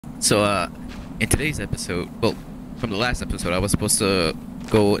So, in today's episode, well, from the last episode, I was supposed to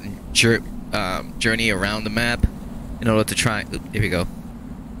go and journey around the map in order to try. Oop, here we go.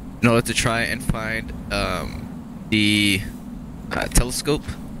 In order to try and find the telescope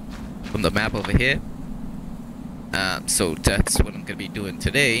from the map over here. So that's what I'm gonna be doing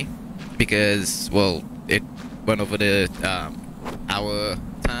today, because well, it went over the hour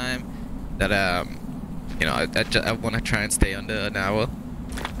time that I want to try and stay under an hour.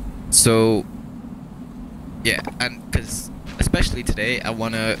 So yeah, and because especially today I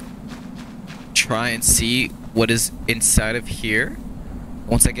want to try and see what is inside of here.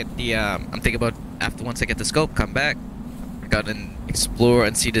 Once I get the I'm thinking about once I get the scope, come back, go out and explore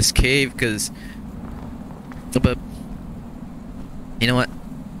and see this cave, because but you know what,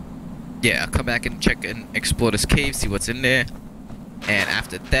 yeah, I'll come back and check and explore this cave, see what's in there, and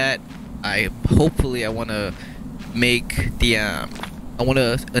after that I want to make the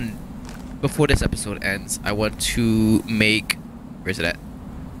before this episode ends, I want to make, where's it at?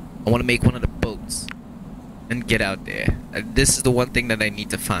 I want to make one of the boats and get out there. This is the one thing that I need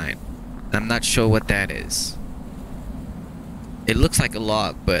to find. I'm not sure what that is. It looks like a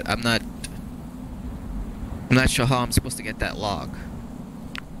log, but I'm not sure how I'm supposed to get that log.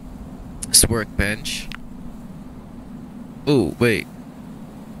 This workbench. Oh, wait.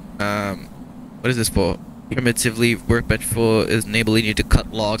 What is this for? Primitively, workbench for is enabling you to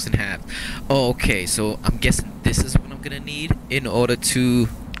cut logs in half. Oh, okay, so I'm guessing this is what I'm gonna need in order to...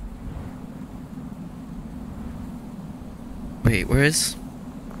 Wait, where is...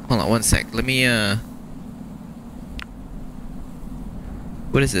 Hold on one sec, let me,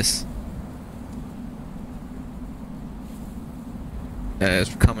 what is this?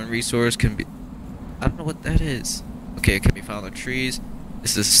 Common resource can be... I don't know what that is. Okay, it can be found on trees.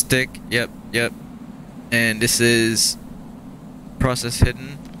 This is a stick, yep. And this is process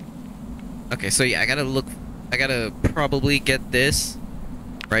hidden. Okay, so yeah, I gotta probably get this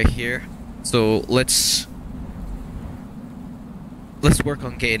right here. So let's work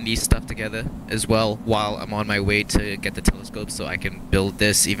on getting these stuff together as well while I'm on my way to get the telescope, so I can build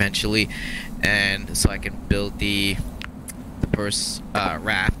this eventually, and so I can build the first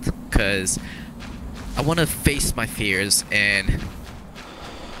raft, because I want to face my fears and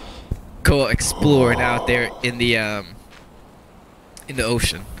go exploring out there in the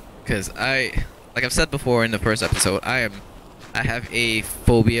ocean, because like I've said before in the first episode, I have a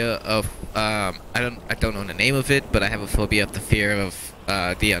phobia of I don't know the name of it, but I have a phobia of the fear of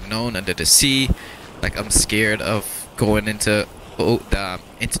the unknown under the sea. Like, I'm scared of going into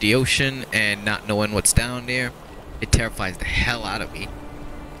the ocean and not knowing what's down there. It terrifies the hell out of me.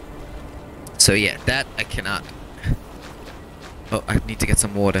 So yeah, that I cannot. Oh, I need to get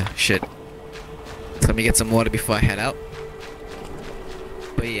some water. Shit. So let me get some water before I head out.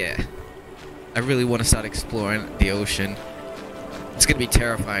 But yeah, I really want to start exploring the ocean. It's gonna be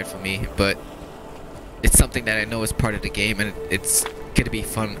terrifying for me, but it's something that I know is part of the game, and it's gonna be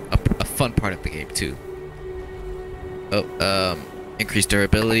fun, a fun part of the game too. Oh, increased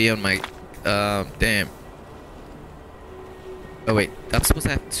durability on my, damn. Oh wait, I'm supposed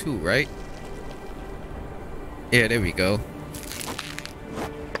to have 2, right? Yeah, there we go.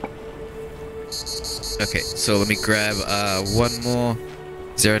 Okay, so let me grab one more.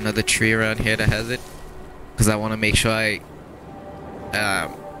 Is there another tree around here that has it? Because I want to make sure I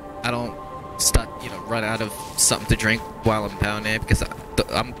don't start, run out of something to drink while I'm down there, because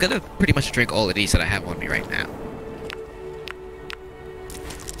I'm gonna pretty much drink all of these that I have on me right now.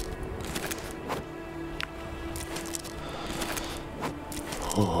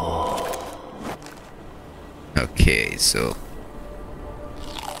 Okay, so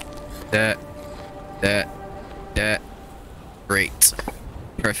that, great,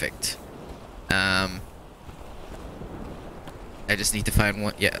 perfect. I just need to find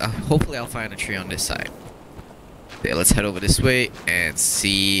one. Yeah, hopefully I'll find a tree on this side. Okay, let's head over this way and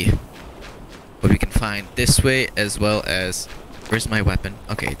see what we can find this way, as well as... Where's my weapon?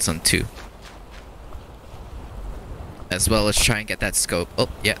 Okay, it's on 2. As well as try and get that scope. Oh,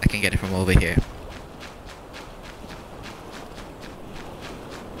 yeah, I can get it from over here.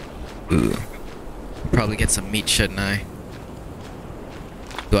 Ooh. Probably get some meat, shouldn't I?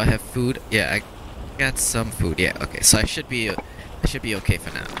 Do I have food? Yeah, I got some food. Yeah, okay. So I should be okay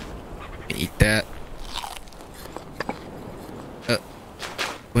for now. Eat that.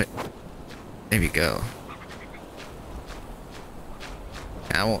 What? There we go.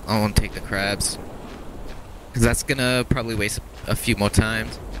 I won't take the crabs, because that's gonna probably waste a few more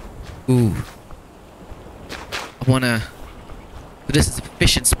times. Ooh. I wanna... This is a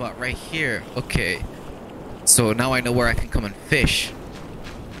fishing spot right here. Okay. So now I know where I can come and fish.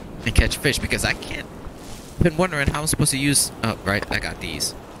 and catch fish because I can't. Been wondering how I'm supposed to use. Oh, right, I got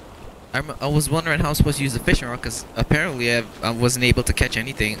these. I was wondering how I'm supposed to use the fishing rod because apparently I wasn't able to catch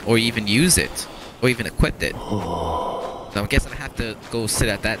anything or even use it or even equip it. So I'm guessing I have to go sit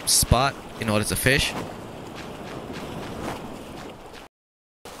at that spot in order to fish.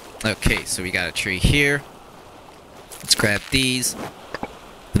 Okay, so we got a tree here. Let's grab these.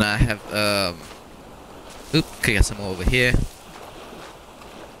 Then I have oop, okay, got some more over here.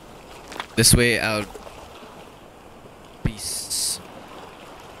 This way I'll be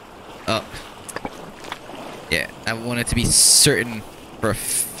oh. Yeah, I wanted to be certain for a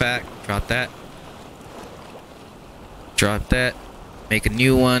fact. Drop that. Drop that. Make a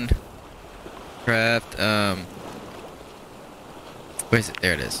new one. Craft where is it?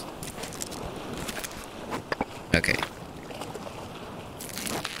 There it is. Okay.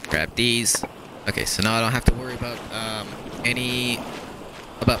 Grab these. Okay, so now I don't have to worry about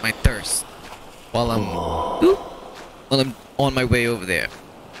about my thirst while I'm on my way over there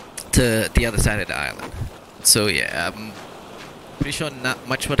to the other side of the island. So yeah, I'm pretty sure not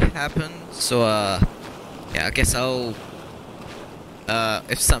much would happen. So yeah, I guess I'll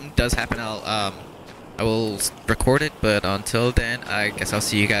if something does happen, I will record it. But until then, I guess I'll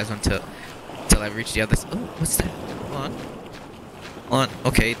see you guys until I reach the other. Oh, what's that? Hold on.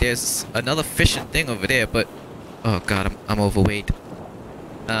 Okay, there's another fishing thing over there, but oh god, I'm overweight.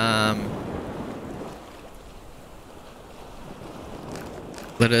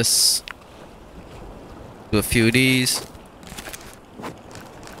 Let us do a few of these.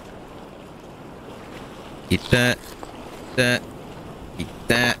 Eat that. Eat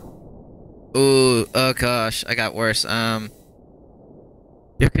that. Ooh, oh gosh, I got worse. Your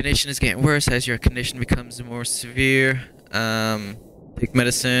condition is getting worse as your condition becomes more severe. Take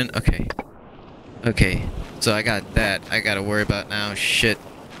medicine. Okay. Okay. So I got that. I gotta worry about now. Shit.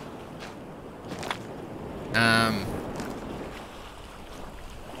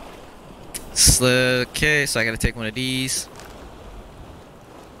 Okay, so I gotta take one of these.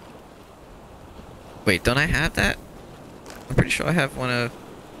 Wait, don't I have that? I'm pretty sure I have one of...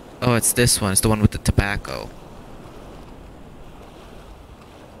 Oh, it's this one. It's the one with the tobacco.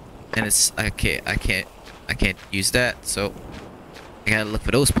 And it's... I can't use that, so... I gotta look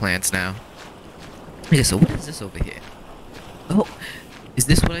for those plants now. Okay, so what is this over here? Oh, is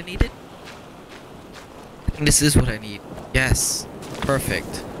this what I needed? I think this is what I need. Yes.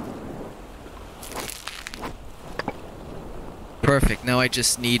 Perfect. Perfect. Now I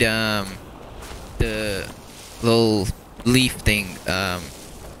just need, the little leaf thing. I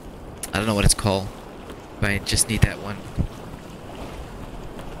don't know what it's called, but I just need that one.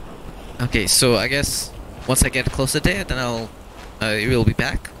 Okay, so I guess once I get closer there, then we'll be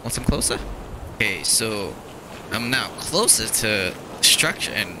back once I'm closer. Okay, so I'm now closer to the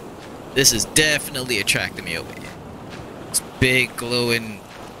structure, and this is definitely attracting me over here. This big glowing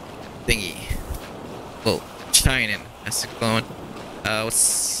thingy. Well, shining. That's glowing.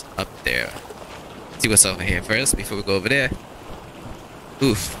 What's up there? Let's see what's over here first before we go over there.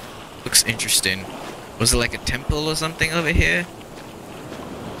 Oof, looks interesting. Was it like a temple or something over here?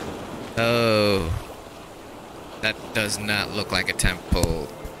 Oh, that does not look like a temple.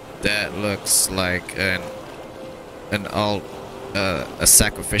 That looks like a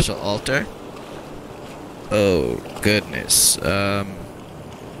sacrificial altar. Oh goodness. Oh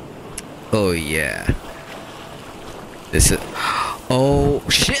yeah. This is. Oh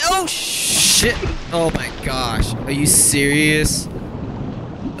shit! Oh shit! Oh my gosh! Are you serious?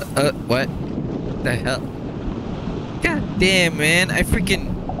 What? The hell? God damn, man! I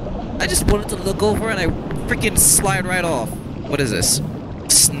just wanted to look over and I freaking slide right off. What is this?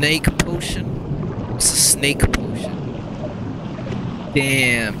 Snake potion? It's a snake potion.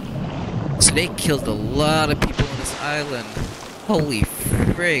 Damn. So they killed a lot of people on this island. Holy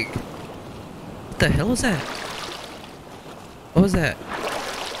frig. What the hell was that? What was that?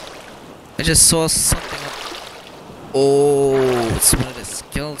 I just saw something. Oh, it's one of the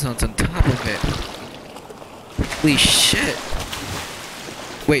skeletons on top of it. Holy shit.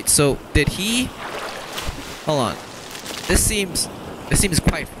 Wait, so did he... Hold on. This seems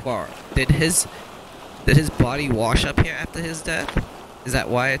quite far. Did his body wash up here after his death? Is that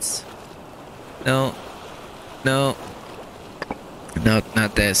why it's... No. No. No,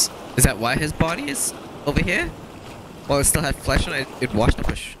 not this. Is that why his body is over here? While it still had flesh on it, it washed up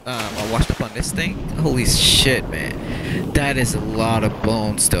washed up on this thing? Holy shit, man. That is a lot of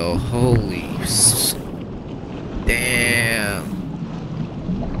bones, though. Holy... Damn.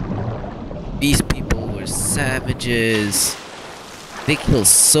 These people were savages. They killed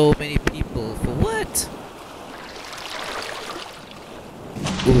so many people. For what?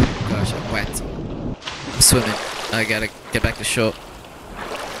 Oh gosh, I'm wet. I'm swimming. I gotta get back to shore.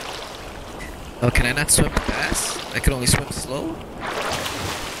 Oh, can I not swim fast? I can only swim slow?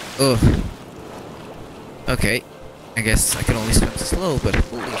 Oh. Okay. I guess I can only swim slow, but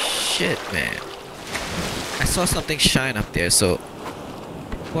holy shit, man. I saw something shine up there, so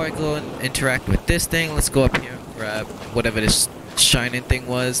before I go and interact with this thing, let's go up here and grab whatever this shining thing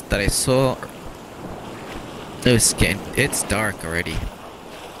was that I saw. It's dark already.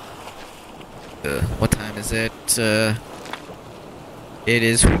 What time is it? It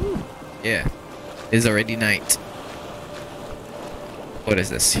is, yeah, it's already night. What is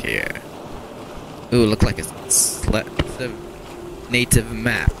this here? Ooh, look like it's a native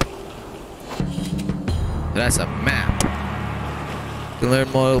map. That's a map. To learn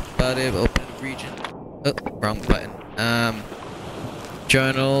more about it, open region. Oh, wrong button.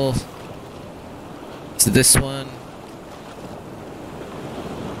 Journal. So this one.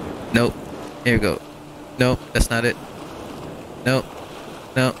 Nope. Here we go. Nope, that's not it. Nope.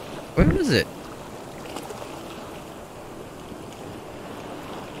 No. Where was it?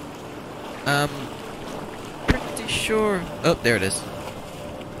 Pretty sure. Oh, there it is.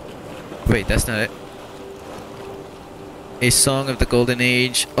 Wait, that's not it. A Song of the Golden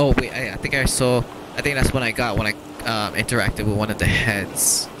Age. Oh wait, I think I saw. I think that's what I got when I interacted with one of the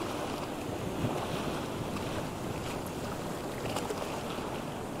heads.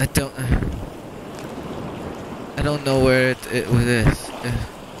 I don't know where it is.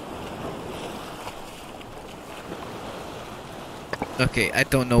 Okay, I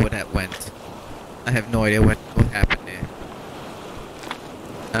don't know where that went. I have no idea what happened there.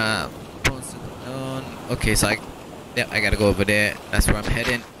 Bones unknown. Okay, so I gotta go over there. That's where I'm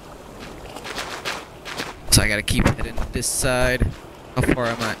heading. So I gotta keep heading this side. How far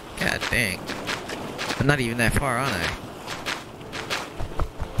am I? God dang. I'm not even that far, aren't I?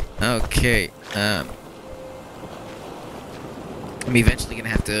 Okay, I'm eventually gonna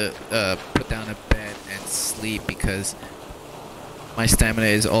have to put down a bed and sleep because my stamina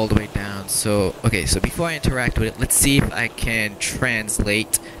is all the way down. So okay, so before I interact with it, let's see if I can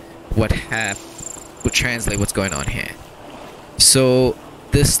translate what's going on here. So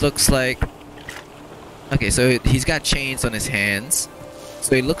this looks like, okay, so he's got chains on his hands,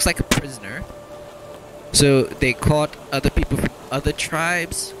 so he looks like a prisoner. So they caught other people from other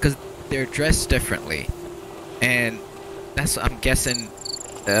tribes because they're dressed differently, and that's, I'm guessing,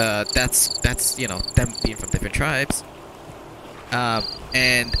 that's you know, them being from different tribes.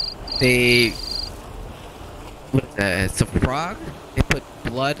 And they, what is that? It's a frog. They put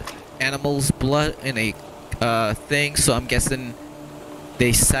animal's blood in a thing. So I'm guessing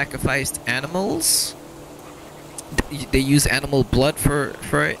they sacrificed animals. They use animal blood for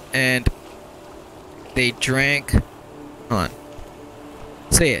it, and they drank. Hold on.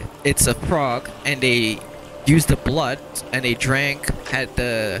 Say it. It's a frog, and they used the blood, and they drank. Had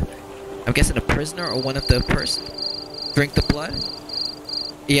the, I'm guessing, a prisoner or one of the person drink the blood.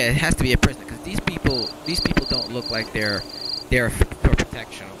 Yeah, it has to be a prisoner because these people don't look like they're for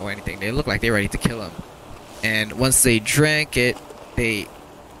protection or anything. They look like they're ready to kill him. And once they drank it, they,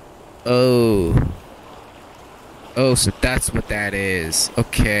 oh, so that's what that is.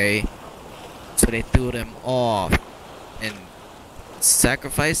 Okay. So they threw them off and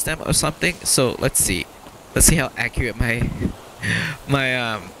sacrificed them or something. So let's see how accurate my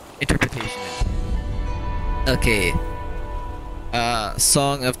interpretation is. Okay.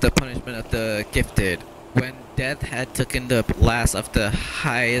 Song of the Punishment of the Gifted. When death had taken the last of the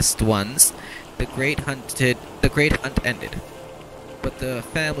highest ones, the great hunt ended. But the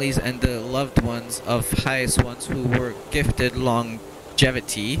families and the loved ones of highest ones who were gifted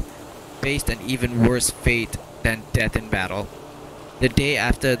longevity faced an even worse fate than death in battle. The day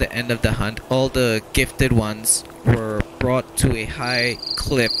after the end of the hunt, all the gifted ones were brought to a high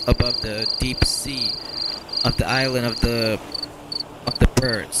cliff above the deep sea of the island of the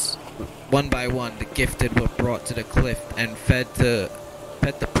birds. One by one, the gifted were brought to the cliff and fed the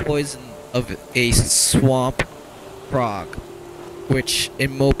poison of a swamp frog, which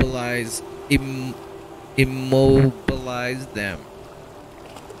immobilized them.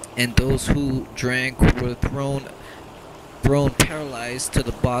 And those who drank were thrown paralyzed to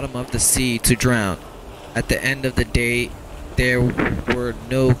the bottom of the sea to drown. At the end of the day, there were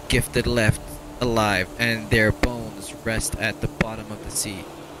no gifted left alive, and their bones rest at the bottom of the sea.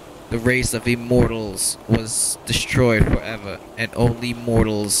 The race of immortals was destroyed forever, and only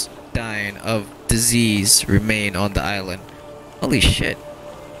mortals dying of disease remain on the island. Holy shit.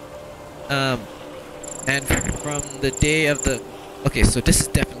 And from the day of the... Okay, so this is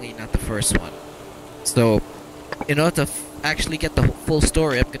definitely not the first one. So, in order to actually get the full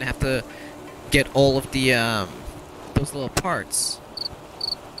story, I'm gonna have to get all of the those little parts.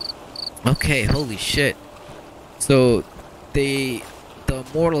 Okay, holy shit. So the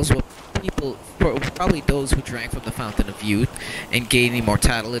mortals were people, probably those who drank from the fountain of youth and gained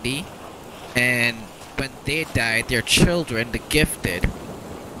immortality. And when they died, their children, the gifted,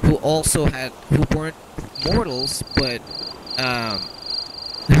 who weren't mortals, but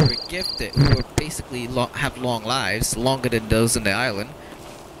who were gifted, who were basically have long lives, longer than those in the island.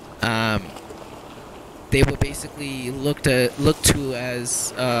 They were basically looked to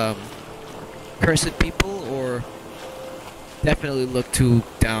as cursed people, or definitely looked to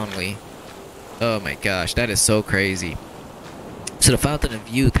downly. Oh my gosh, that is so crazy. So the Fountain of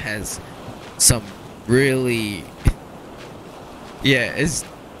Youth has some really, yeah, it's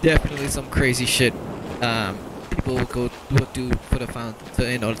definitely some crazy shit. People would do for the fountain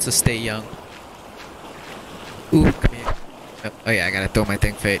in order to stay young. Ooh, come here. Oh yeah, I gotta throw my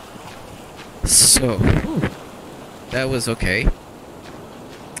thing fate. So, whew, that was okay.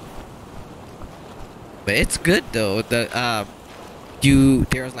 But it's good though. There's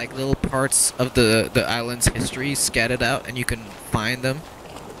like little parts of the island's history scattered out, and you can find them.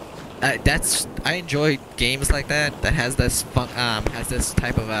 I enjoy games like that has this fun, has this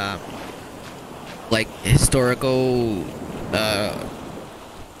type of like historical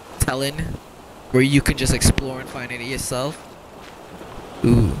telling, where you can just explore and find it yourself.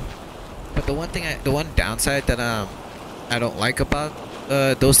 Ooh. But the one downside that I don't like about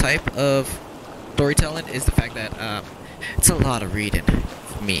those type of storytelling is the fact that it's a lot of reading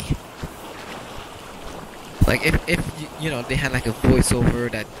for me. Like if you know, they had like a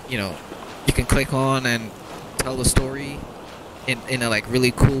voiceover that, you know, you can click on and tell the story in a like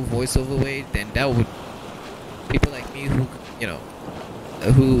really cool voiceover way, then that would, people like me who, you know,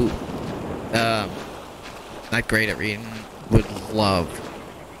 who not great at reading, would love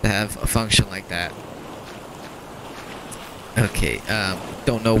to have a function like that. Okay,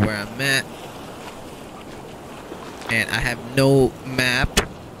 don't know where I'm at, and I have no map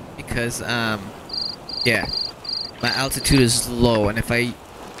because yeah, my altitude is low, and if I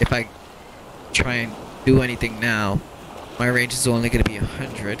try and do anything now, my range is only gonna be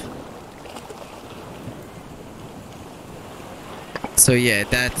 100. So yeah,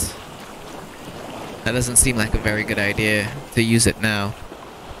 that doesn't seem like a very good idea to use it now.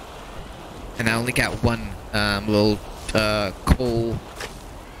 And I only got one little coal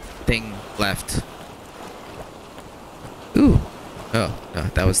thing left. Ooh. Oh, no,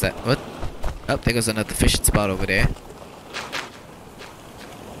 that was that. What? Oh, there goes another fishing spot over there.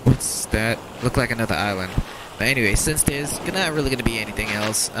 What's that? Look like another island. But anyway, since there's not really gonna be anything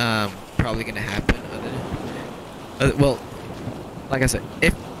else probably gonna happen well, like I said,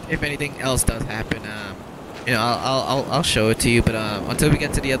 if anything else does happen, you know, I'll show it to you. But until we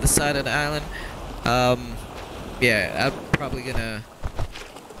get to the other side of the island, yeah, I'm probably gonna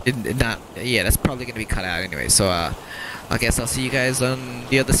that's probably gonna be cut out anyway. So I guess I'll see you guys on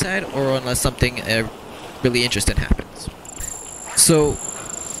the other side, or unless something really interesting happens. So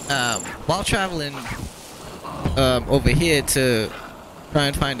while traveling over here to try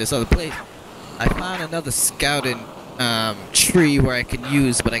and find this other place, I found another scouting tree where I can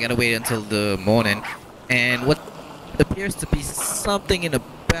use, but I gotta wait until the morning. And what appears to be something in the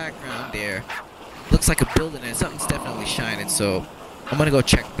background there looks like a building, and something's definitely shining, so I'm gonna go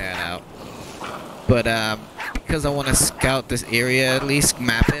check that out. But because I want to scout this area, at least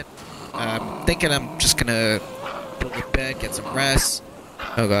map it, I'm thinking I'm just gonna build a bed, get some rest.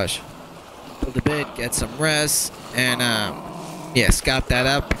 Oh gosh. Build a bed, get some rest, and yeah, scout that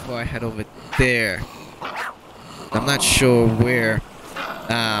out before I head over there. I'm not sure where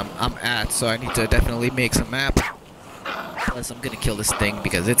I'm at, so I need to definitely make some map. Plus, I'm gonna kill this thing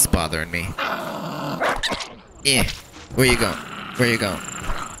because it's bothering me. Yeah, where you going? Where you going?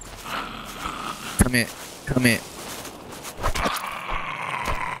 Come here, come here.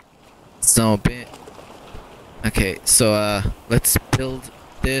 So bit. Okay, so let's build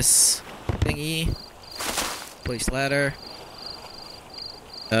this thingy. Place ladder.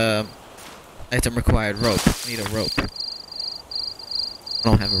 Item required, rope. Need a rope. I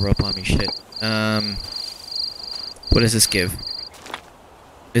don't have a rope on me, shit. What does this give?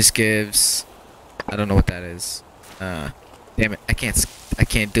 This gives, I don't know what that is. Damn it, I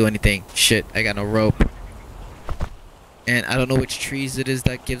can't do anything. Shit, I got no rope. And I don't know which trees it is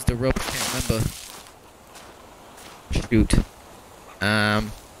that gives the rope, I can't remember. Shoot.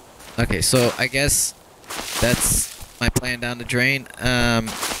 Okay, so I guess that's my plan down the drain.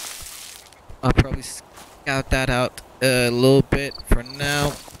 I'll probably scout that out a little bit for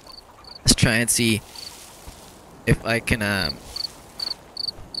now. Let's try and see if I can at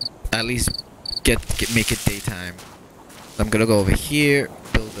least make it daytime. So I'm gonna go over here,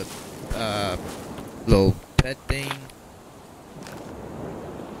 build a little bed thing,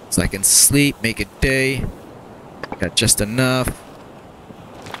 so I can sleep, make it day. Got just enough.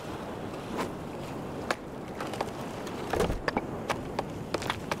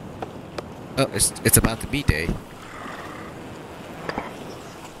 Oh, it's about to be day.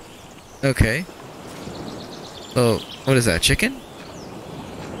 Okay. Oh, what is that? Chicken?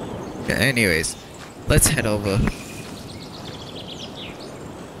 Yeah, anyways, let's head over.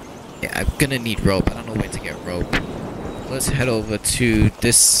 Yeah, I'm gonna need rope. I don't know where to get rope. Let's head over to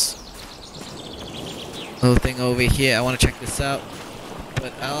this little thing over here. I want to check this out,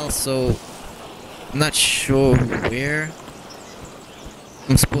 but I'm not sure where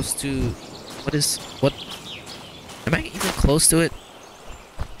I'm supposed to. What? Am I even close to it?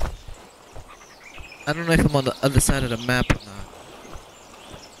 I don't know if I'm on the other side of the map or not.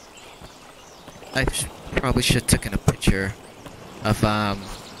 Probably should have taken a picture of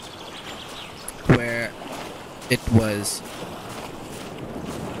where it was.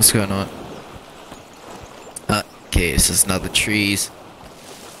 What's going on? Okay, this is another trees.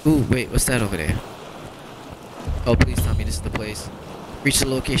 Ooh, wait, what's that over there? Oh, please tell me this is the place. Reach the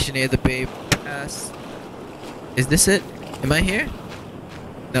location near the bay pass. Is this it? Am I here?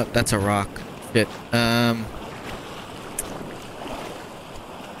 Nope, that's a rock. Shit.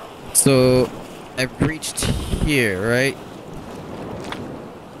 So I've reached here, right?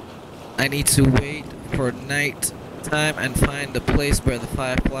 I need to wait for night time and find the place where the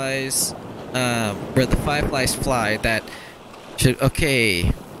fireflies fly. That should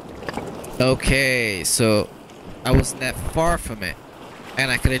okay. Okay, so I wasn't that far from it,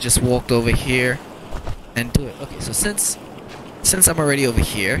 and I could have just walked over here and do it. Okay, so since I'm already over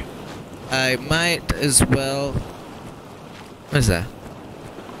here, I might as well. What is that?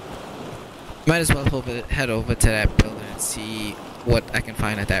 Might as well head over to that building and see what I can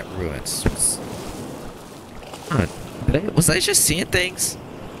find at that ruins. Was I just seeing things?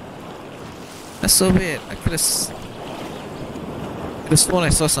 That's so weird. I could have sworn I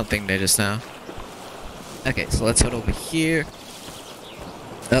saw something there just now. Okay, so let's head over here.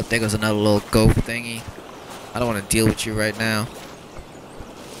 Oh, there goes another little ghost thingy. I don't want to deal with you right now.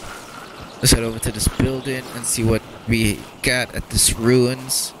 Let's head over to this building and see what we got at this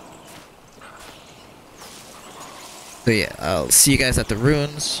ruins. So yeah, I'll see you guys at the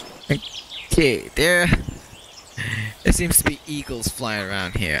ruins. Okay, there seems to be eagles flying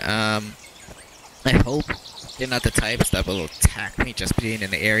around here. I hope they're not the types that will attack me just being in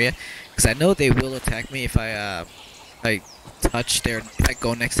the area, because I know they will attack me if I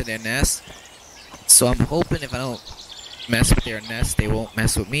go next to their nest. So I'm hoping if I don't mess with their nest, they won't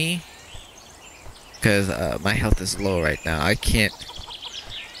mess with me, because my health is low right now. I can't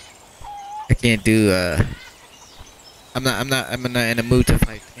do I'm not in a mood to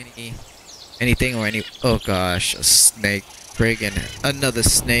fight anything or any. Oh gosh, a snake! Friggin' another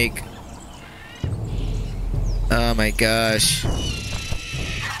snake! Oh my gosh!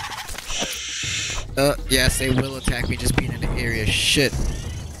 Yes, they will attack me just being in the area. Shit!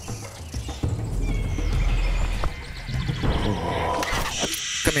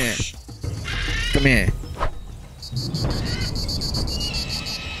 Come here! Come here!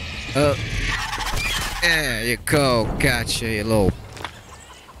 Oh. There you go, gotcha, you little.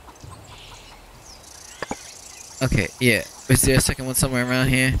 Okay, yeah. Is there a second one somewhere around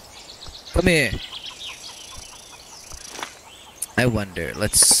here? Come here. I wonder.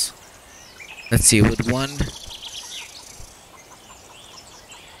 Let's see. Would one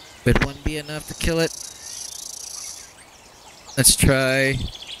be enough to kill it? Let's try.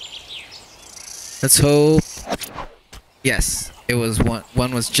 Let's hope. Yes, it was one.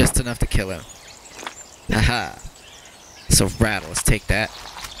 One was just enough to kill him. Haha. It's a rattle. Let's take that.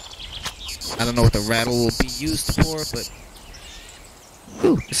 I don't know what the rattle will be used for, but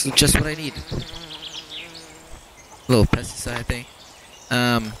ooh, this is just what I needed. A little pesticide thing.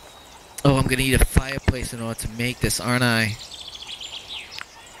 Oh, I'm gonna need a fireplace in order to make this, aren't I?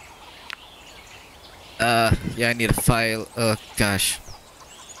 Yeah, I need a fire. Oh gosh.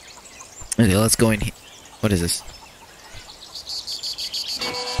 Okay, let's go in here. What is this?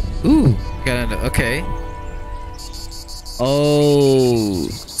 Ooh, got another. Okay. Oh,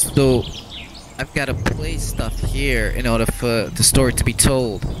 so I've got to place stuff here in order for the story to be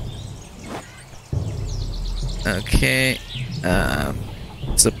told. Okay.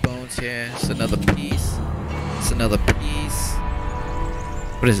 It's a bones here. It's another piece. It's another piece.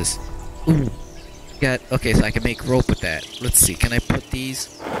 What is this? Ooh. Got. Okay, so I can make rope with that. Let's see. Can I put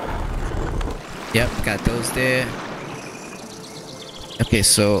these? Yep, got those there. Okay,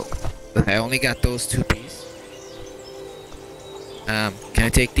 so I only got those 2 pieces. Can I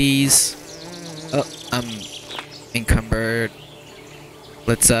take these? Oh, I'm encumbered.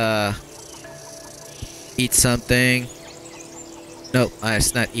 Let's eat something. Nope,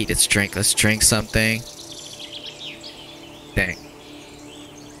 it's not eat, it's drink. Let's drink something. Dang.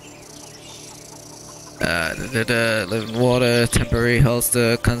 Living water, temporary halts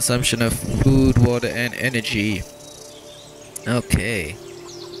the consumption of food, water, and energy. Okay.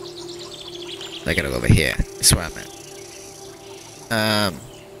 I gotta go over here. That's where I'm at.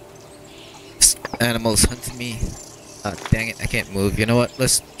 This animal's hunting me. Oh, dang it, I can't move. You know what?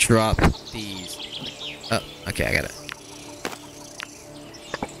 Let's drop these. Oh, okay, I gotta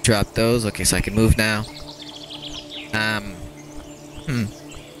drop those. Okay, so I can move now.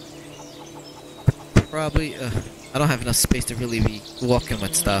 Probably, I don't have enough space to really be walking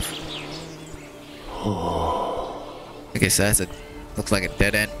with stuff. Okay, so that's looks like a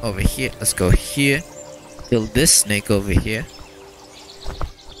dead end over here. Let's go here. Kill this snake over here.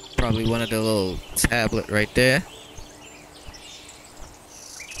 Probably one of the little tablet right there.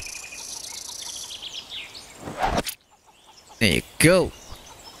 There you go.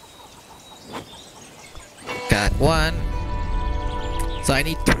 Got one. So I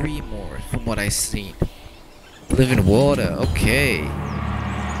need 3 more from what I've seen. Live in water, okay.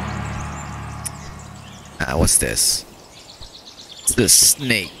 What's this? It's the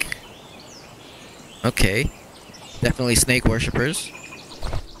snake. Okay. Definitely snake worshippers.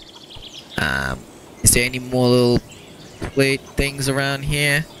 Is there any more little plate things around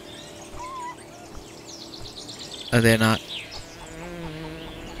here? Are there not?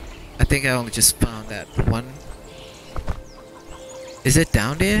 I think I only just found that one. Is it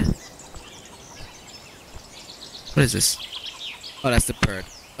down there? What is this? Oh, that's the bird.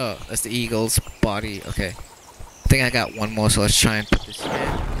 Oh, that's the eagle's body. Okay. I think I got one more, so let's try and put this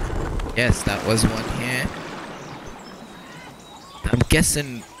here. Yes, that was one here. I'm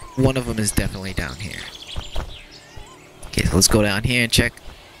guessing one of them is definitely down here. Okay, so let's go down here and check.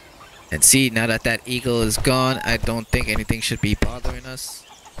 And see, now that that eagle is gone, I don't think anything should be bothering us.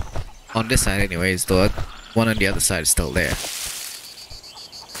 On this side anyways, though one on the other side is still there.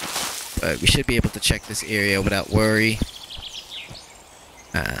 But we should be able to check this area without worry.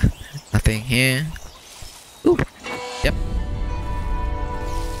 Nothing here. Ooh. Yep.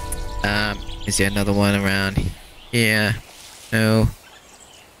 Is there another one around here? No.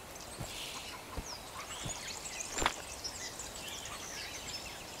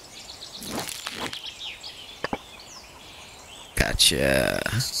 Gotcha.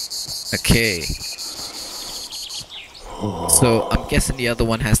 Okay. So I'm guessing the other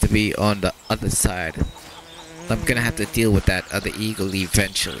one has to be on the other side. I'm gonna have to deal with that other eagle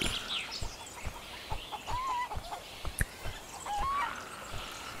eventually.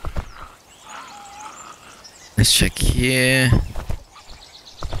 Let's check here.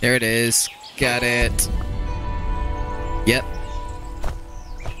 There it is. Got it. Yep.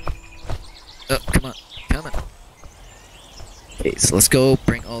 Oh, come on. Come on. Okay, so let's go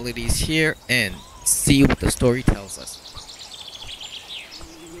bring all of these here and see what the story tells us.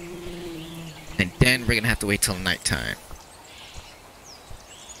 And then we're gonna have to wait till nighttime.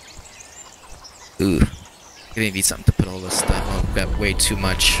 Ooh. Gonna need something to put all this stuff on. We've got way too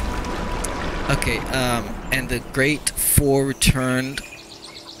much. Okay, and the great four returned,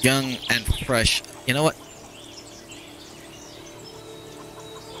 young and fresh. You know what?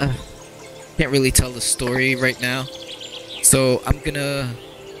 Can't really tell the story right now. So I'm gonna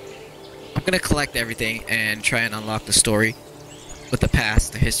collect everything and try and unlock the story with the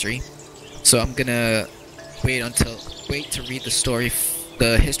past, the history. So I'm gonna wait to read the story,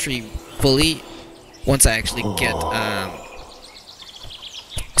 the history fully, once I actually get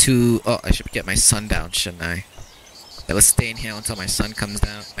oh, I should get my sun down, shouldn't I? Yeah, let's stay in here until my sun comes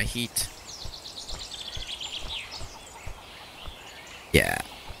down, my heat. Yeah.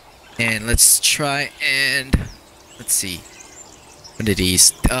 And let's try and let's see. What did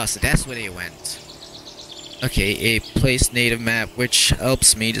these? Oh, so that's where they went. Okay, a place native map which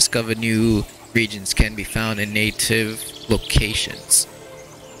helps me discover new regions can be found in native locations.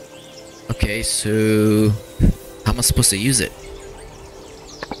 Okay, so how am I supposed to use it?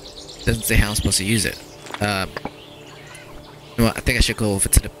 Doesn't say how I'm supposed to use it. You know what, I think I should go over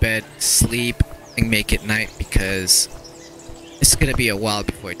to the bed, sleep, and make it night because it's gonna be a while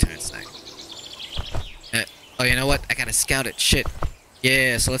before it turns night. Oh, you know what? I gotta scout it. Shit.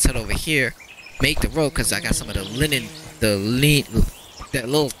 Yeah, so let's head over here. Make the rope because I got some of the linen, that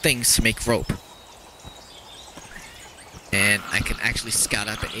little things to make rope. And I can actually scout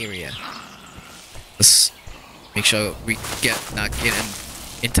out the area. Let's make sure we not getting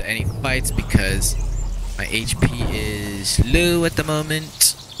into any fights because my HP is low at the moment.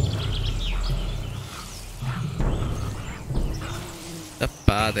 Stop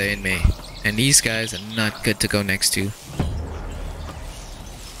bothering me. And these guys are not good to go next to.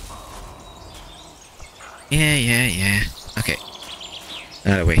 Yeah. Okay.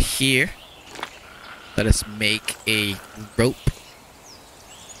 Now that we're here, let us make a rope.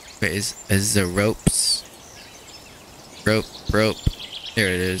 Where is the ropes? Rope. There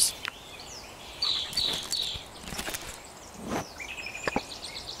it is.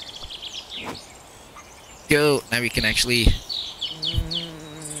 Go. Now we can actually.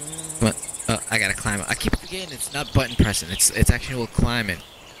 What? Oh, I gotta climb. I keep forgetting it's not button pressing. It's actual climbing.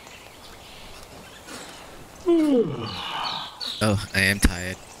 Oh, I am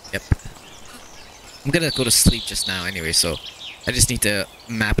tired. Yep. I'm gonna go to sleep just now anyway, so I just need to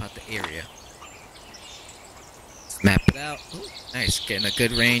map out the area. Map it out. Ooh, nice, getting a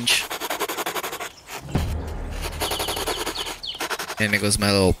good range. And there goes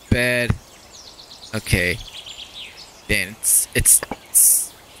my little bed. Okay. Then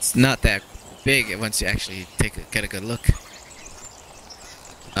it's not that big once you actually get a good look.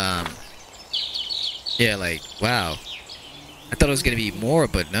 Yeah, like wow. I thought it was gonna be more,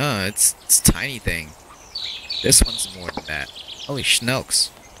 but no, it's a tiny thing. This one's more than that. Holy schnokes.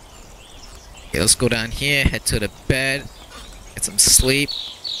 Okay, let's go down here, head to the bed, get some sleep,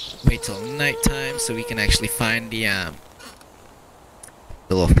 wait till nighttime so we can actually find the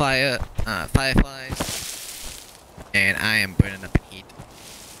little fireflies. And I am burning up heat.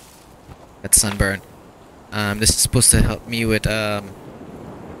 That's sunburn. This is supposed to help me with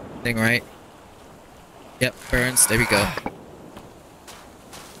thing, right? Yep, burns. There we go.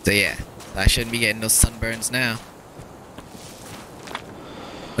 So yeah, I shouldn't be getting those sunburns now.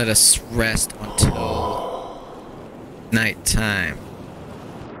 Let us rest until nighttime.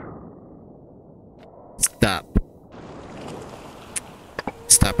 Stop.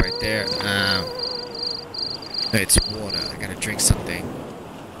 Stop right there. It's water. I gotta drink something.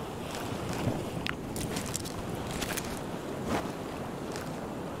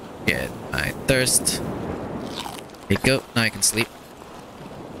 Get my thirst. There you go. Now I can sleep.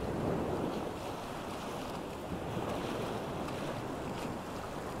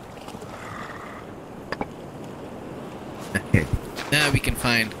 Okay. Now we can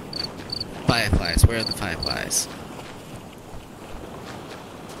find fireflies. Where are the fireflies?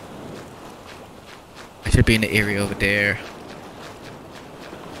 I should be in the area over there.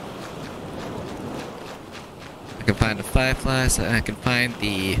 I can find the fireflies, and I can find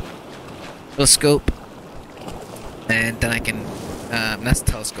the telescope, and then I can, that's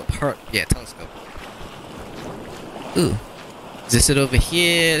telescope, yeah, telescope. Ooh, is this it over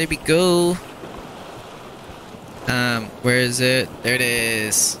here? There we go. Where is it? There it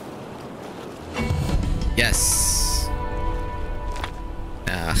is. Yes.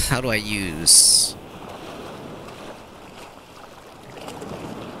 How do I use?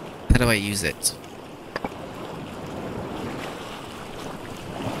 How do I use it?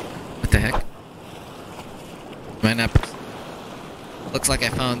 What the heck? Might not. Looks like I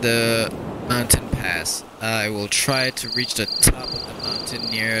found the mountain pass. I will try to reach the top of the mountain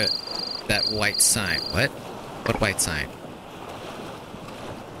near that white sign. What? What white sign?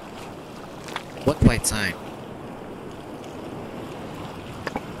 What white sign?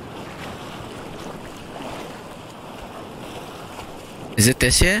 Is it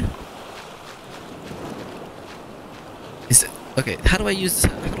this here? Is it okay? How do I use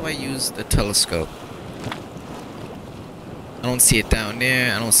the telescope? I don't see it down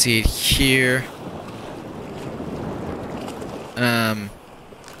there. I don't see it here.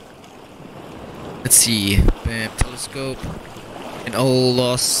 Let's see. Bam, telescope. An old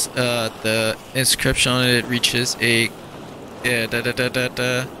lost. The inscription on it reaches a. Yeah.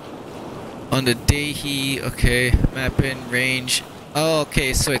 On the thie. Okay. Mapping range. Oh,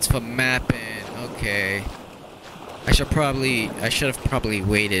 okay. So it's for mapping. Okay. I should have probably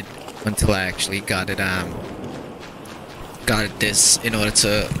waited until I actually got it. Got this in order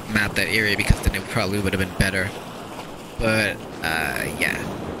to map that area, because then it probably would have been better. But yeah.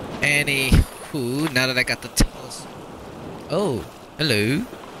 Anywho, now that I got the telescope. Oh, hello.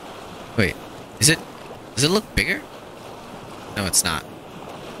 Wait, does it look bigger? No, it's not.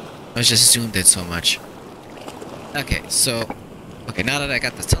 I was just zoomed in so much. Okay, so now that I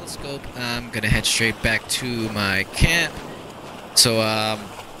got the telescope, I'm gonna head straight back to my camp. So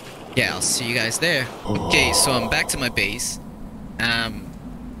yeah, I'll see you guys there. Okay, so I'm back to my base.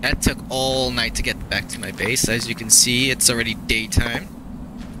 That took all night to get back to my base. As you can see, it's already daytime.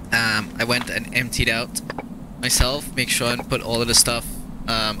 I went and emptied out myself, make sure and put all of the stuff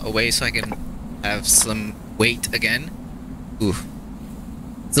away so I can have some weight again. Ooh,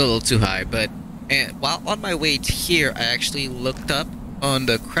 it's a little too high, but while on my way here, I actually looked up on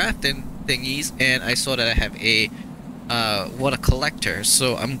the crafting thingies and I saw that I have a water collector,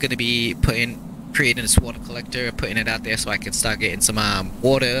 so I'm gonna be creating this water collector, putting it out there so I can start getting some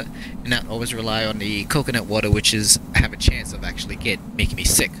water and not always rely on the coconut water, which is I have a chance of actually making me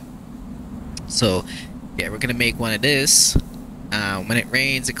sick. So yeah, we're gonna make one of this. When it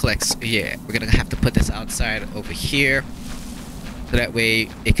rains, it collects. Yeah, we're gonna have to put this outside over here, so that way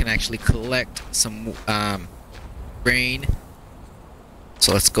it can actually collect some rain.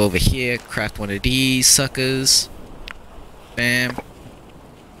 So let's go over here, craft one of these suckers. Bam.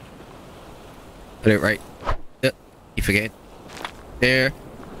 Put it right. Yep. You forget. There.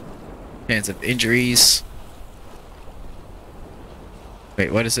 Chance of injuries.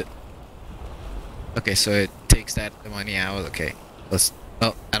 Wait, what is it? Okay, so it takes that many hours. Okay. Let's.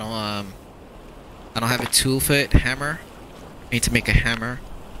 Oh, I don't have a tool for it. Hammer. I need to make a hammer.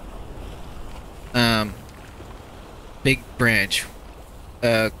 Big branch.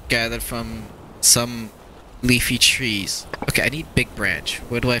 Gathered from some leafy trees. Okay, I need big branch.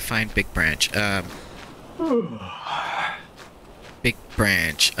 Where do I find big branch? Big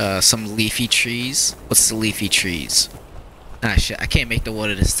branch. Some leafy trees. What's the leafy trees? Ah, shit. I can't make the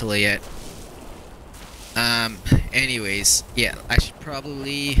water distiller yet. Anyways, yeah, I should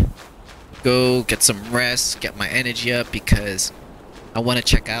probably go get some rest, get my energy up, because I want to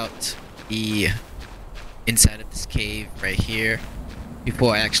check out the inside of this cave right here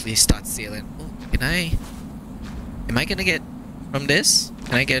before I actually start sailing. Oh, am I gonna get from this?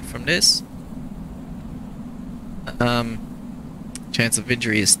 Can I get from this? Chance of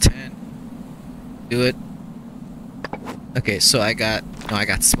injury is 10. Do it. Okay, so I got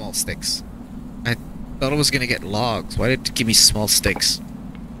small sticks. I thought I was gonna get logs. Why did it give me small sticks?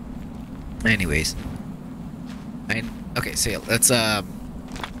 Anyways. Okay, so yeah, let's hold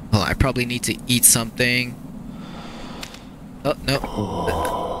on, I probably need to eat something. Oh,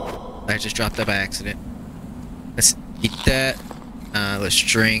 no. I just dropped that by accident. Let's eat that. Let's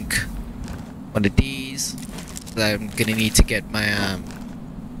drink one of these. I'm gonna need to get my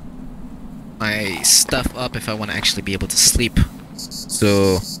my stuff up if I want to actually be able to sleep.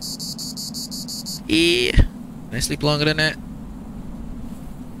 So, yeah. Can I sleep longer than that?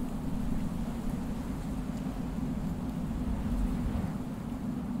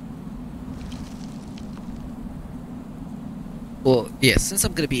 Well, yeah, since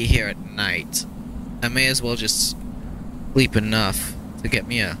I'm gonna be here at night, I may as well just sleep enough to get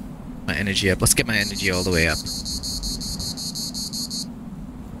me my energy up. Let's get my energy all the way up.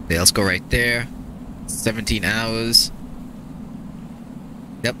 Okay, let's go right there. 17 hours.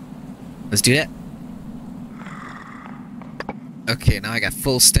 Yep. Let's do that. Okay, now I got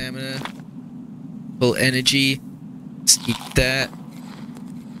full stamina, full energy. Let's eat that.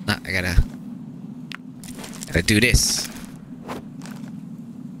 Nah, I gotta do this.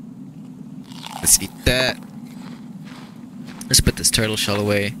 Let's eat that. Let's put this turtle shell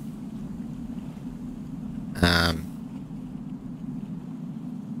away.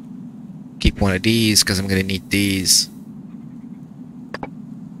 Keep one of these because I'm gonna need these.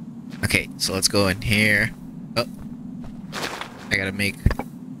 Okay, so let's go in here. Oh, I gotta make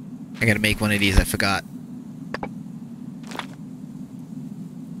one of these. I forgot.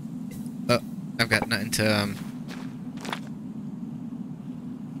 Oh, I've got nothing to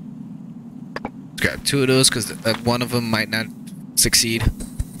grab two of those because one of them might not succeed.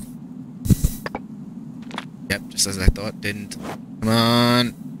 Yep, just as I thought, didn't. Come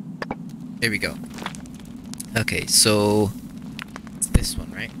on. There we go. Okay, so it's this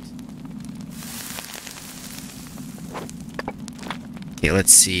one, right? Okay,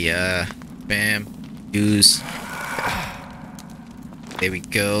 let's see. Bam. Use. There we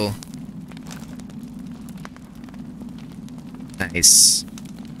go. Nice.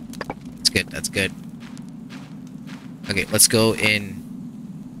 That's good, that's good. Okay, let's go in.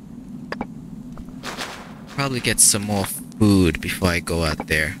 Probably get some more food before I go out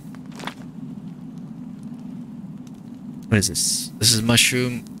there. What is this? This is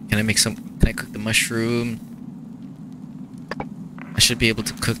mushroom. Can I cook the mushroom? I should be able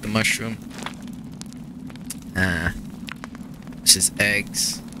to cook the mushroom. This is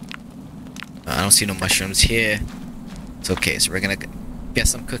eggs. I don't see no mushrooms here. It's okay, so we're gonna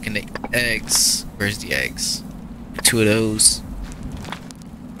guess I'm cooking the eggs. Where's the eggs? Two of those.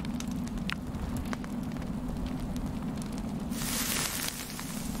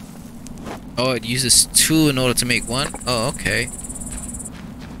 Oh, it uses two in order to make one? Oh, okay.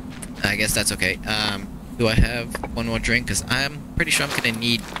 guess that's okay. Do I have one more drink? Because I'm pretty sure I'm gonna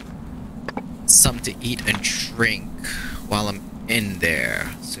need something to eat and drink while I'm in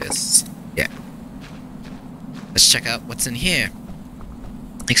there. So yes, yeah. Let's check out what's in here.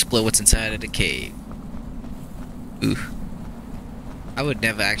 Explore what's inside of the cave. Ooh. I would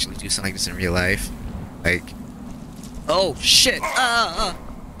never actually do something like this in real life. Like, oh shit!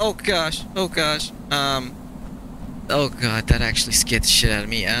 Oh gosh! Oh gosh! Oh god, that actually scared the shit out of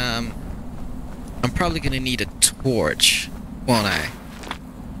me. I'm probably gonna need a torch, won't I?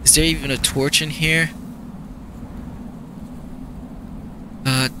 Is there even a torch in here?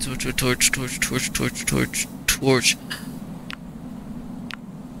 Torch.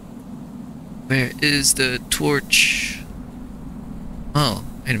 Where is the torch? Oh,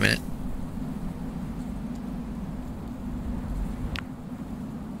 wait a minute.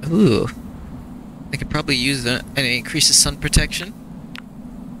 Ooh. I could probably use that and it increases sun protection.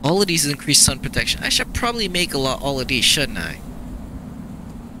 All of these increase sun protection. I should probably make all of these, shouldn't I?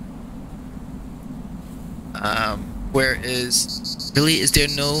 Where is... Really? Is there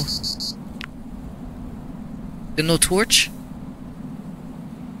no... no torch?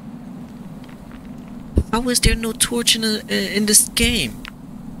 How is there no torch in this game?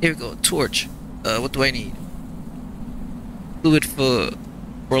 Here we go, torch. What do I need? Fluid for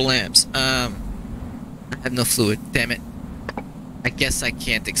lamps. I have no fluid, damn it. I guess I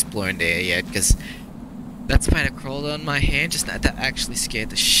can't explore in there yet, because that spider crawled on my hand just now. That actually scared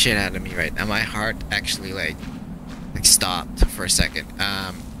the shit out of me right now. My heart actually like stopped for a second.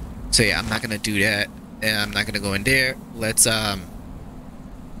 So yeah, I'm not gonna do that. And I'm not gonna go in there. Let's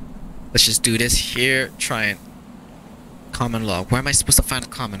just do this here. Try and common log. Where am I supposed to find a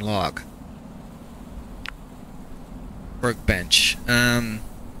common log? Workbench. I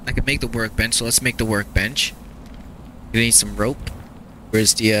could make the workbench, so let's make the workbench. We need some rope.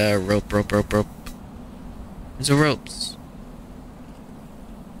 Where's the rope? There's the ropes.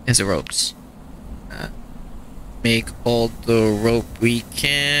 There's the ropes. Make all the rope we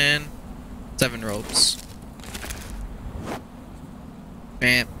can. 7 ropes.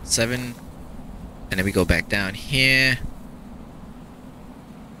 Bam, 7. And then we go back down here.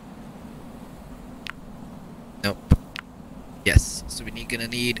 Nope. Yes, so we're gonna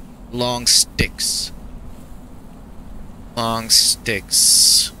need long sticks. Long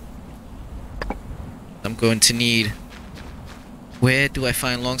sticks. I'm going to need... Where do I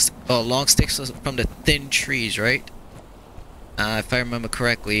find long sticks? Oh, long sticks from the thin trees, right? If I remember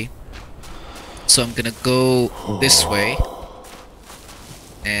correctly. So I'm gonna go this way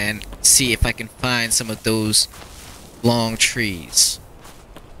and see if I can find some of those long trees.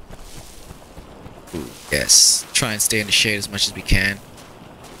 Ooh, yes. Try and stay in the shade as much as we can.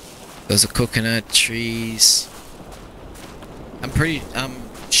 Those are coconut trees. I'm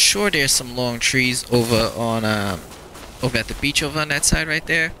sure there's some long trees over on over at the beach over on that side right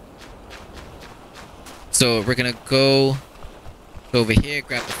there. So we're gonna go over here,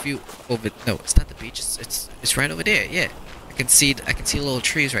 grab a few over. No, it's not the beach. It's right over there. Yeah, I can see little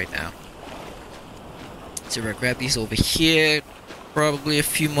trees right now. So we're gonna grab these over here. Probably a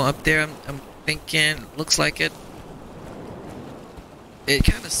few more up there. I'm thinking. Looks like it. It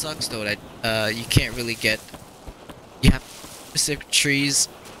kind of sucks though that you can't really get. You have specific trees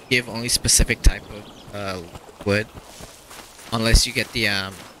give only specific type of wood, unless you get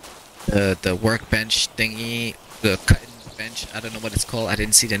the workbench thingy, the cutting bench. I don't know what it's called. I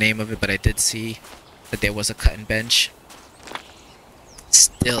didn't see the name of it, but I did see that there was a cutting bench.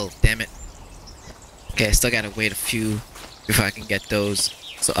 Still, damn it. Okay, I still gotta wait a few before I can get those.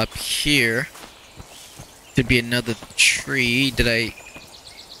 So up here should be another tree. Did I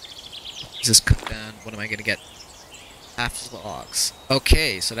just cut down? What am I gonna get? Half logs.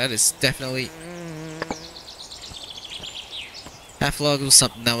 Okay, so that is definitely half log was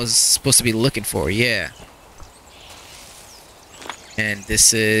something that was supposed to be looking for. Yeah. And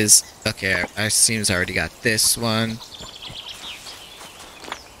this is okay. I assume I already got this one.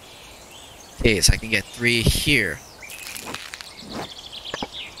 Okay, so I can get 3 here.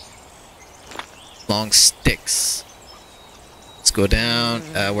 Long sticks. Let's go down.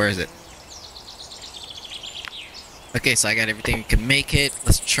 Where is it? Okay, so I got everything we can make it.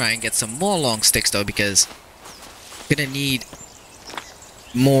 Let's try and get some more long sticks though, because I'm gonna need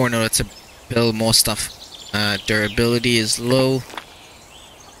more in order to build more stuff. Durability is low.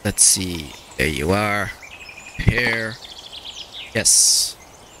 Let's see. There you are. Here. Yes.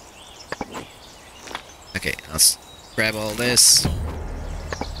 Okay, let's grab all this.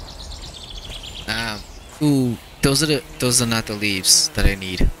 Ooh, those are not the leaves that I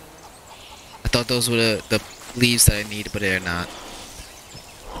need. I thought those were the leaves that I need, but they're not.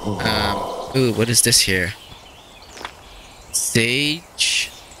 Ooh, what is this here?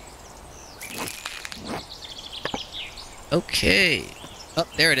 Sage. Okay. Oh,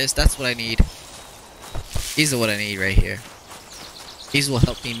 there it is. That's what I need. These are what I need right here. These will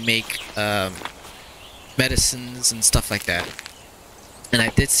help me make medicines and stuff like that. And I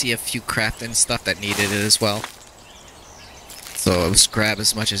did see a few crafting stuff that needed it as well. So let's grab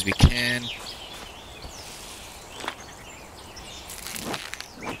as much as we can.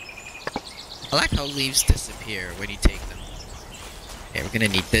 I like how leaves disappear when you take them. Okay, we're gonna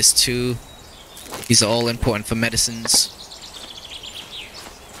need this too. These are all important for medicines.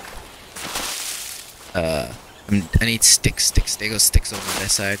 I need sticks. There goes sticks over on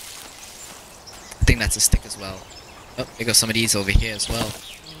that side. I think that's a stick as well. Oh, there goes some of these over here as well.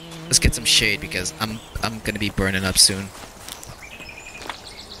 Let's get some shade because I'm gonna be burning up soon.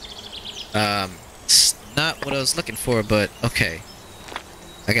 It's not what I was looking for, but okay.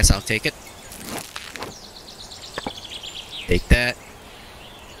 I guess I'll take it. Take that.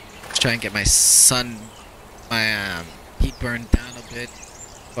 Let's try and get my heat burned down a bit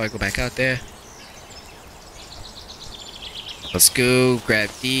before I go back out there. Let's go grab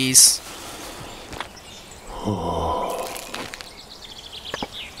these.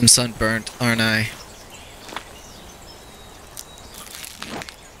 I'm sunburnt, aren't I?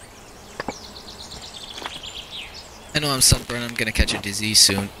 I know I'm sunburned. I'm gonna catch a disease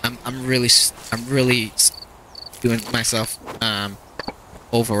soon. I'm really doing myself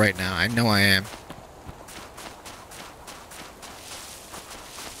over right now. I know I am.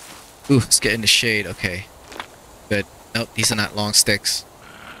 Ooh, let's get in the shade. Okay, good. Nope, these are not long sticks.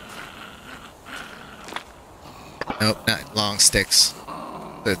 Nope, not long sticks.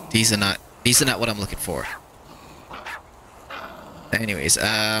 But these are not what I'm looking for. Anyways,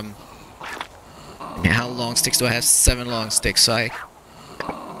 how long sticks do I have? 7 long sticks, so I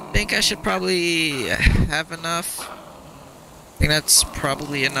think I should probably have enough. I think that's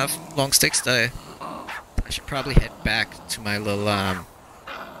probably enough long sticks that I should probably head back to my little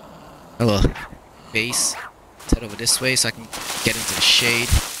base. Let's head over this way so I can get into the shade.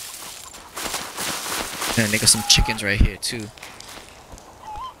 And there go some chickens right here too.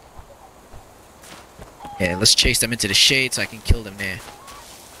 Yeah, let's chase them into the shade so I can kill them there.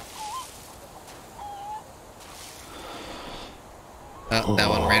 Oh, that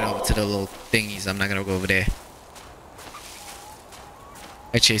one ran over to the little thingies. I'm not gonna go over there.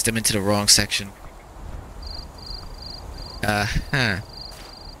 I chased them into the wrong section. And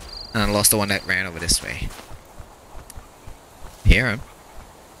I lost the one that ran over this way. Hear him.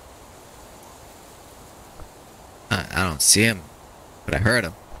 I don't see him, but I heard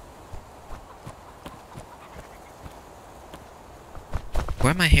him.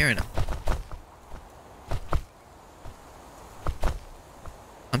 Where am I hearing him?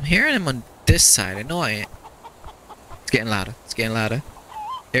 I'm hearing him on this side. I know I am. It's getting louder. It's getting louder.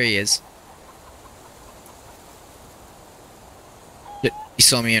 There he is. He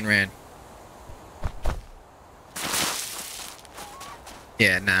saw me and ran.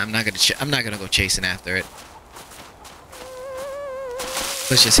 Yeah, nah, I'm not gonna go chasing after it.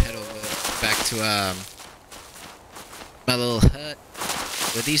 Let's just head over back to my little hut.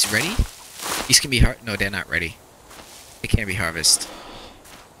 Were these ready? These can be no, they're not ready. They can't be harvested.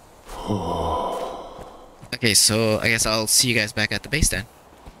 Okay, so I guess I'll see you guys back at the base then.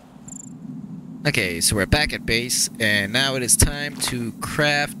 Okay, so we're back at base, and now it is time to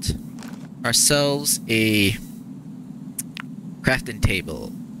craft ourselves a crafting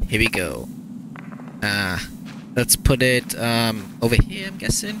table. Here we go. Let's put it over here, I'm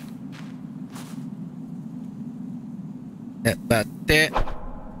guessing. About there.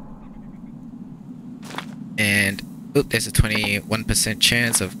 And oop, there's a 21%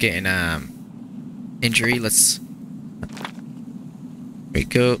 chance of getting injury. Let's. Here we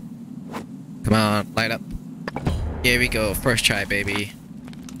go. Come on, light up. Here we go. First try, baby.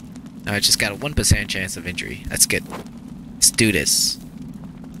 Now I just got a 1% chance of injury. That's good. Let's do this.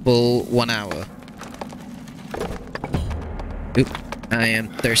 Full 1 hour. Oop. I am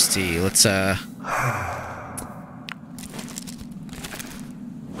thirsty. Let's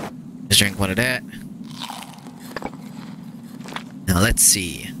drink one of that. Now let's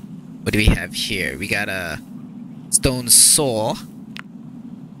see. What do we have here? We got a stone saw.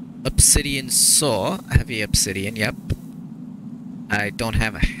 Obsidian saw. Heavy obsidian, yep. I don't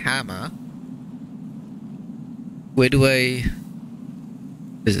have a hammer. Where do I...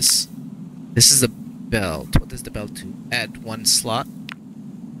 What is this? This is a belt. What does the belt do? Add 1 slot.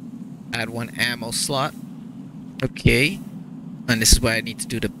 Add 1 ammo slot. Okay. And this is why I need to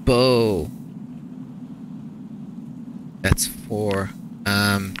do the bow. That's 4.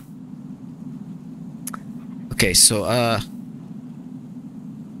 Okay, so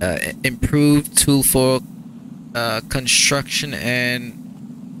improved tool for construction and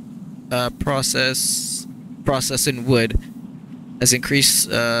processing wood has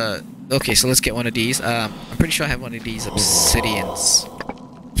increased. Okay, so let's get one of these. I'm pretty sure I have one of these obsidians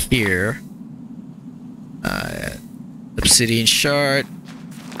here. Obsidian shard.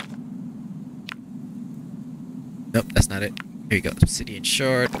 Nope, that's not it. Here you go. Obsidian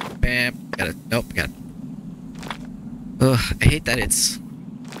shard. Bam. Got it. Nope, got it. Ugh, I hate that it's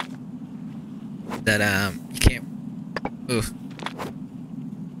that you can't. Ugh.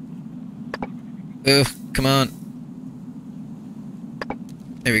 Ugh, come on.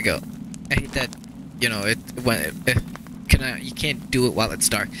 There we go. I hate that, you know, you can't do it while it's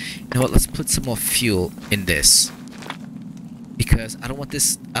dark. You know what, let's put some more fuel in this. Because I don't want to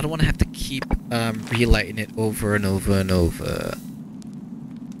have to keep relighting it over and over and over.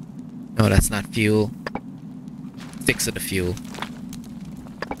 No, that's not fuel. 6 of the fuel.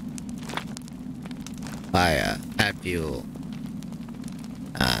 Fire, add fuel.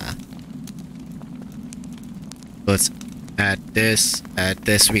 Let's add this,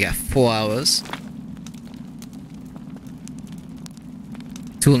 we got 4 hours.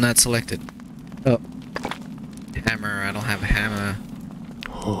 Tool not selected. Oh. Hammer, I don't have a hammer.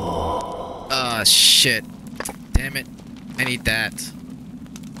 Oh shit. Damn it. I need that.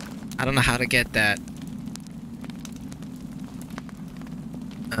 I don't know how to get that.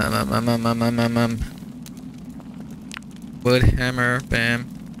 Wood hammer, bam.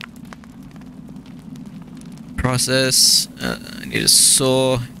 Process. I need a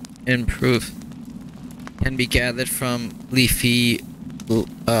saw. Improve. Can be gathered from leafy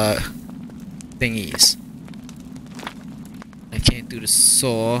thingies. I can't do the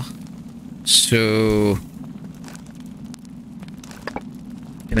saw, so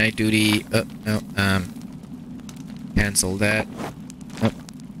can I do the? No. Cancel that. Oh.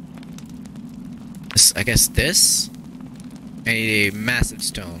 I guess this. I need a massive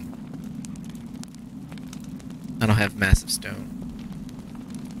stone. I don't have massive stone.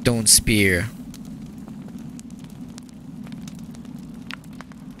 Stone spear.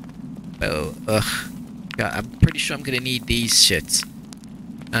 Oh, ugh. God, I'm pretty sure I'm gonna need these shits.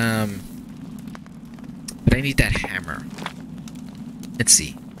 But I need that hammer. Let's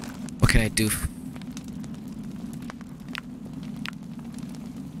see. What can I do?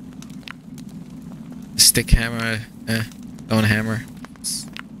 Stick hammer. Stone hammer.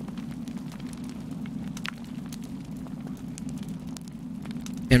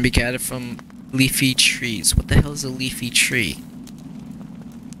 Can be gathered from leafy trees. What the hell is a leafy tree?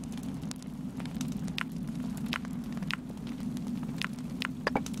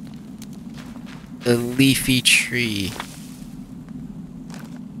 A leafy tree.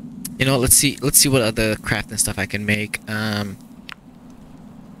 You know, let's see what other crafting stuff I can make.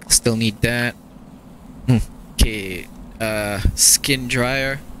 Still need that. Okay, skin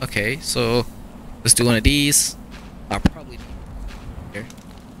dryer. Okay, so let's do one of these. I'll probably do here.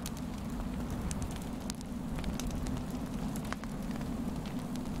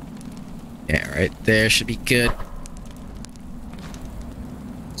 Yeah, right there should be good.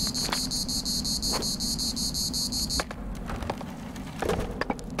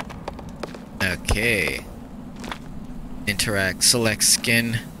 Okay. Interact, select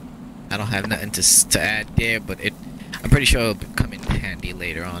skin. I don't have nothing to add there, but I'm pretty sure it'll come in handy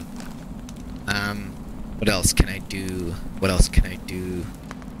later on. What else can I do? What else can I do?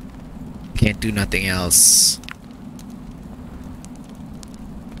 Can't do nothing else.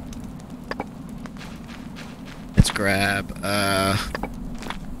 Let's grab,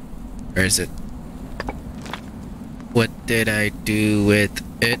 where is it? What did I do with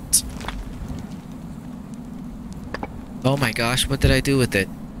it? Oh my gosh, what did I do with it?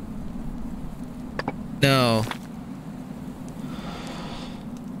 No.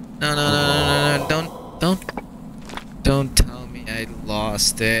 No, don't tell me I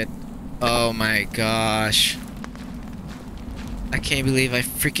lost it. Oh my gosh. I can't believe I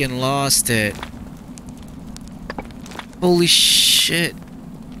freaking lost it. Holy shit.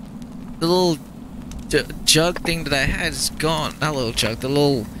 The little jug thing that I had is gone. Not little jug, the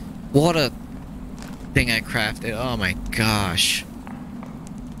little water thing I crafted. Oh my gosh.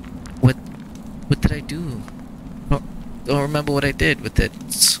 What did I do? Don't remember what I did with it.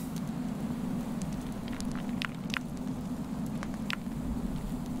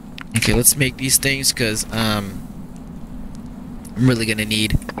 Okay, let's make these things because I'm really gonna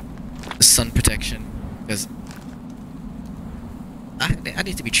need sun protection because I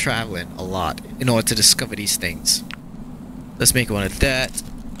need to be traveling a lot in order to discover these things. Let's make one of that.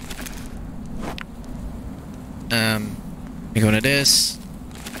 Make one of this.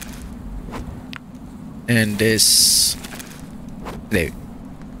 And this. There.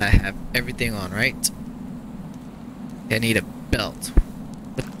 I have everything on, right? I need a belt.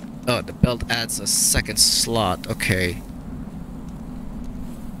 Oh, the belt adds a second slot. Okay.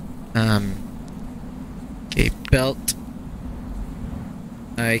 Okay, belt.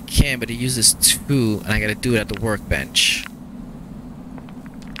 I can, but it uses 2, and I gotta do it at the workbench.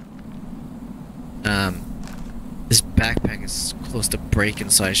 This backpack is close to breaking,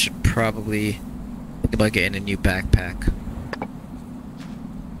 so I should probably think about getting a new backpack.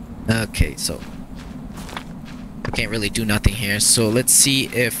 Okay, so I can't really do nothing here, so let's see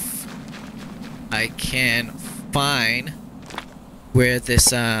if I can find where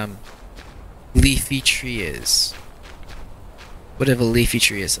this leafy tree is. Whatever leafy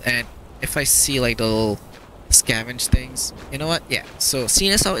tree is. And if I see like the little scavenge things, you know what? Yeah, so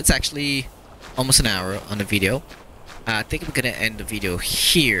seeing as how it's actually almost an hour on the video, I think I'm gonna end the video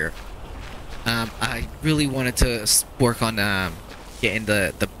here. I really wanted to work on getting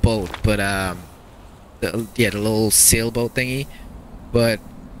the boat, but the little sailboat thingy, but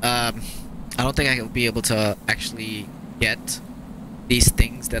I don't think I will be able to actually get these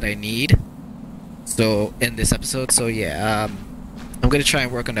things that I need so in this episode. So yeah, I'm gonna try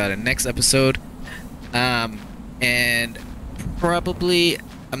and work on that in the next episode, and probably,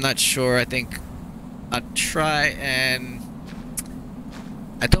 I'm not sure, I think I'll try, and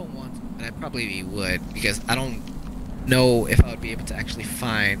I don't want to, but I probably would, because I don't know if I would be able to actually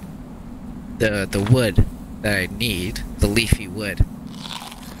find the wood that I need, the leafy wood.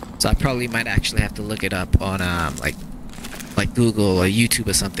 So I probably might actually have to look it up on like Google or YouTube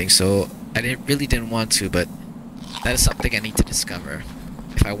or something. So I really didn't want to, but that is something I need to discover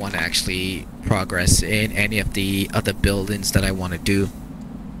if I want to actually progress in any of the other buildings that I want to do.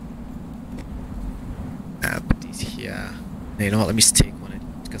 Put these here. You know what? Let me just take one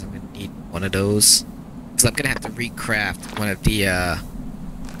because I'm gonna need one of those. Because I'm gonna have to recraft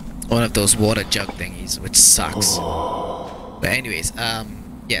one of those water jug thingies, which sucks. But anyways,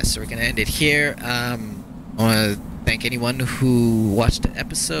 yeah, so we're gonna end it here. I want to thank anyone who watched the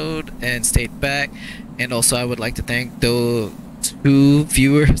episode and stayed back, and also I would like to thank those 2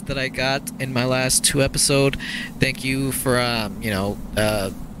 viewers that I got in my last 2 episodes. Thank you for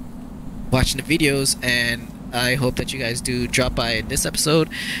watching the videos, and I hope that you guys do drop by this episode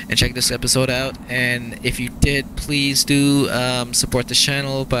and check this episode out. And if you did, please do support the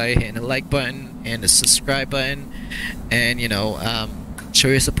channel by hitting the like button and the subscribe button, and show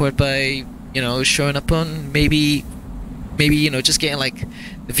your support by showing up on maybe just getting like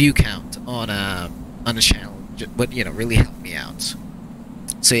the view count on the channel would really help me out.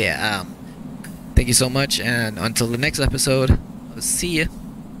 So yeah, thank you so much, and until the next episode, I'll see ya.